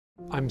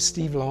I'm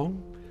Steve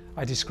Long.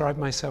 I describe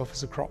myself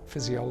as a crop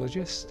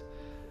physiologist,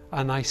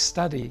 and I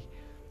study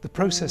the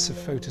process of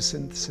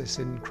photosynthesis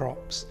in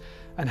crops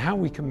and how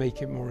we can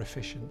make it more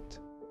efficient.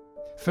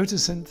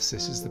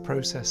 Photosynthesis is the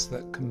process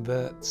that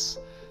converts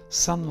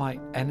sunlight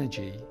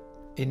energy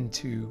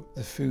into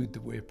the food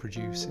that we're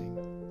producing.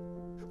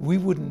 We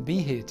wouldn't be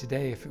here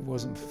today if it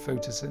wasn't for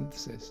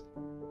photosynthesis.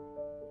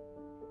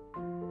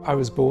 I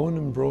was born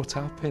and brought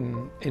up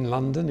in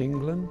London,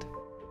 England.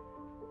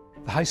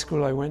 The high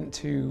school I went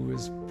to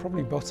was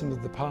probably bottom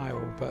of the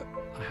pile, but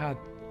I had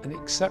an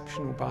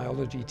exceptional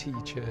biology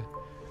teacher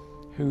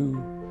who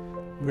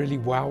really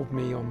wowed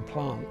me on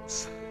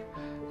plants.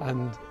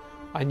 And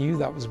I knew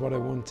that was what I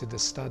wanted to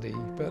study,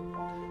 but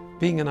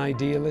being an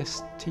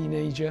idealist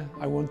teenager,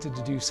 I wanted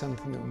to do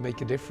something that would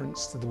make a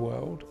difference to the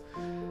world.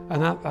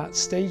 And at that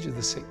stage of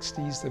the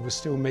 60s, there were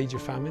still major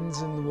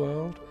famines in the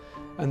world.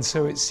 And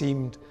so it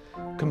seemed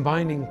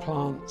combining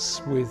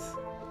plants with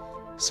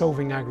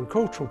solving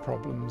agricultural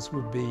problems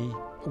would be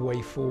a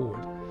way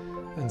forward.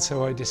 And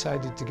so I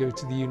decided to go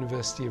to the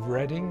University of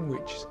Reading,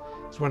 which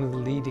is one of the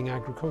leading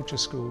agriculture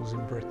schools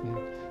in Britain,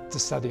 to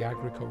study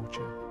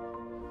agriculture.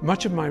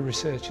 Much of my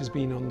research has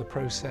been on the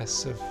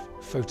process of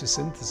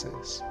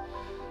photosynthesis.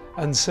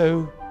 And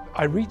so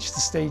I reached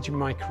the stage in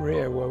my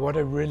career where what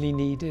I really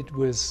needed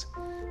was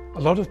a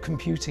lot of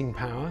computing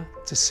power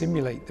to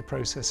simulate the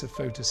process of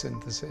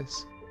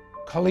photosynthesis,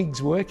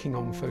 colleagues working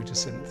on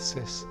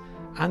photosynthesis,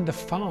 and a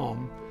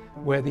farm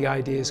where the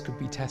ideas could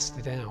be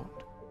tested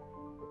out.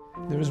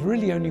 There was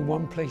really only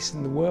one place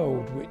in the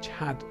world which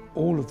had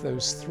all of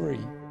those three.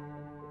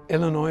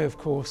 Illinois, of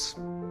course,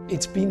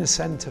 it's been a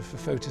centre for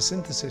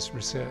photosynthesis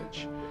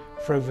research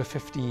for over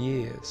 50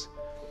 years.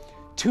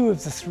 Two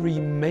of the three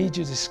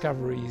major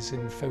discoveries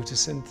in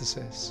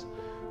photosynthesis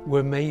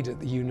were made at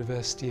the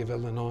University of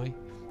Illinois.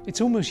 It's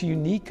almost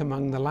unique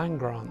among the land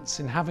grants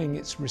in having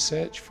its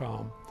research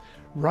farm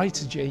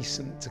right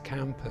adjacent to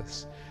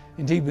campus,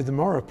 indeed with the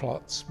Mora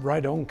plots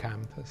right on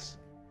campus.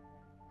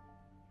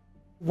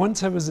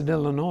 Once I was in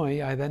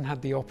Illinois, I then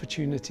had the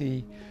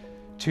opportunity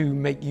to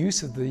make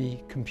use of the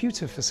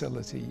computer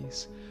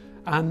facilities,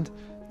 and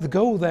the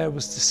goal there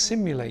was to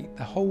simulate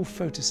the whole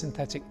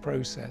photosynthetic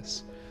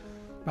process,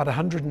 about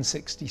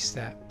 160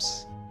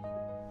 steps.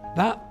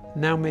 That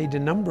now made a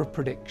number of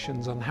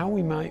predictions on how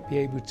we might be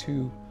able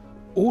to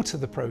alter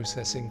the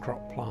process in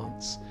crop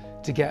plants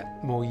to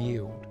get more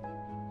yield.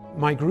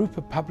 My group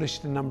had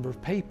published a number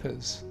of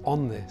papers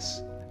on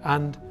this,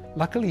 and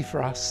luckily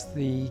for us,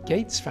 the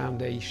Gates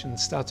Foundation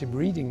started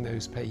reading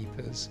those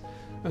papers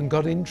and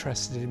got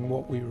interested in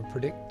what we were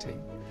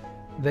predicting.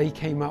 They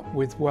came up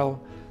with,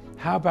 well,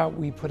 how about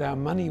we put our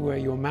money where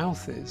your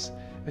mouth is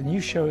and you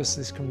show us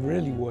this can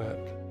really work.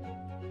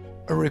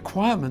 A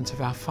requirement of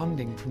our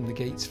funding from the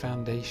Gates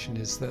Foundation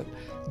is that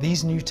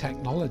these new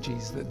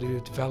technologies that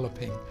we're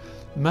developing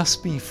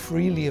must be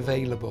freely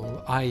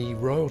available, i.e.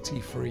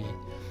 royalty-free,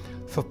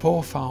 for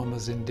poor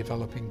farmers in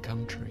developing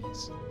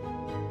countries.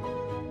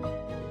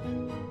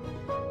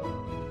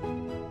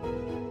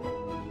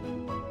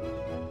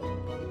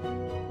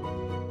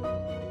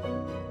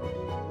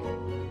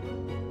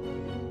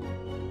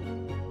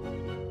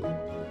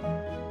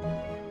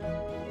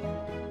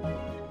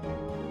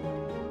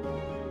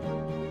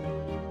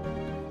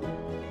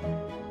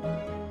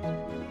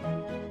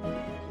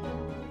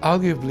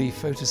 Arguably,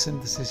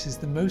 photosynthesis is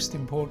the most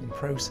important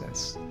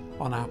process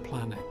on our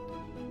planet.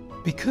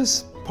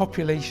 Because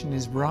population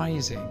is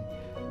rising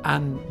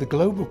and the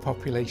global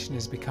population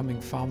is becoming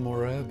far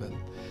more urban,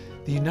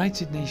 the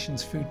United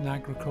Nations Food and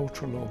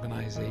Agricultural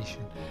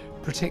Organization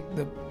predict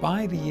that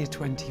by the year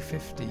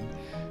 2050,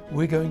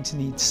 we're going to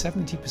need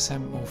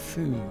 70% more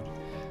food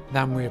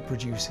than we're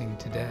producing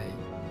today.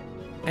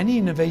 Any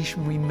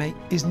innovation we make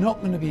is not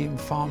going to be in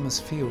farmers'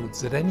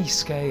 fields at any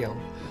scale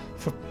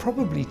for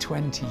probably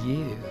 20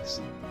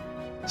 years.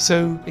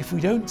 So if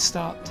we don't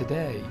start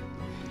today,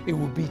 it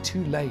will be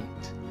too late.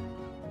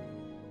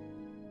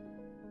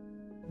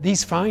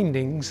 These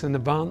findings and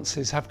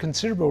advances have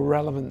considerable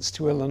relevance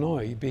to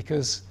Illinois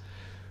because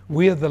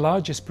we are the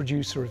largest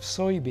producer of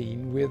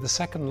soybean, we're the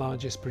second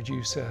largest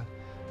producer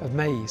of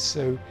maize.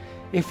 So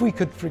if we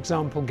could, for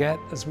example, get,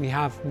 as we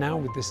have now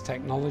with this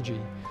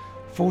technology,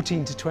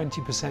 14 to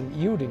 20%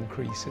 yield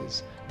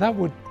increases, that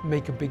would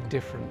make a big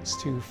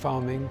difference to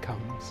farm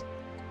incomes.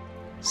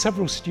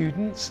 Several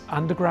students,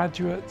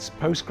 undergraduates,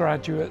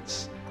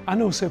 postgraduates,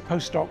 and also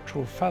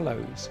postdoctoral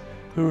fellows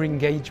who are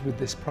engaged with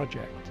this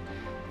project.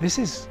 This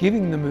is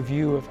giving them a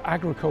view of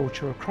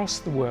agriculture across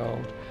the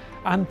world,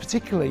 and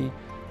particularly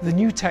the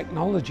new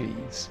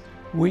technologies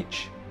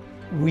which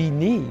we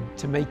need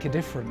to make a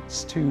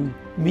difference to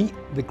meet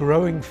the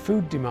growing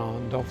food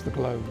demand of the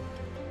globe.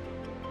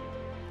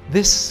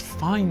 This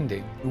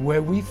finding,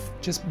 where we've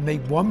just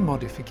made one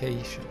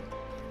modification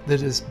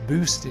that has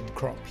boosted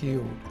crop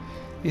yield,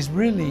 is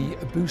really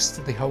a boost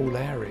to the whole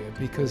area,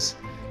 because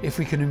if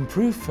we can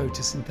improve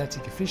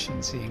photosynthetic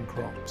efficiency in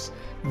crops,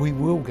 we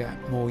will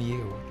get more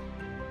yield.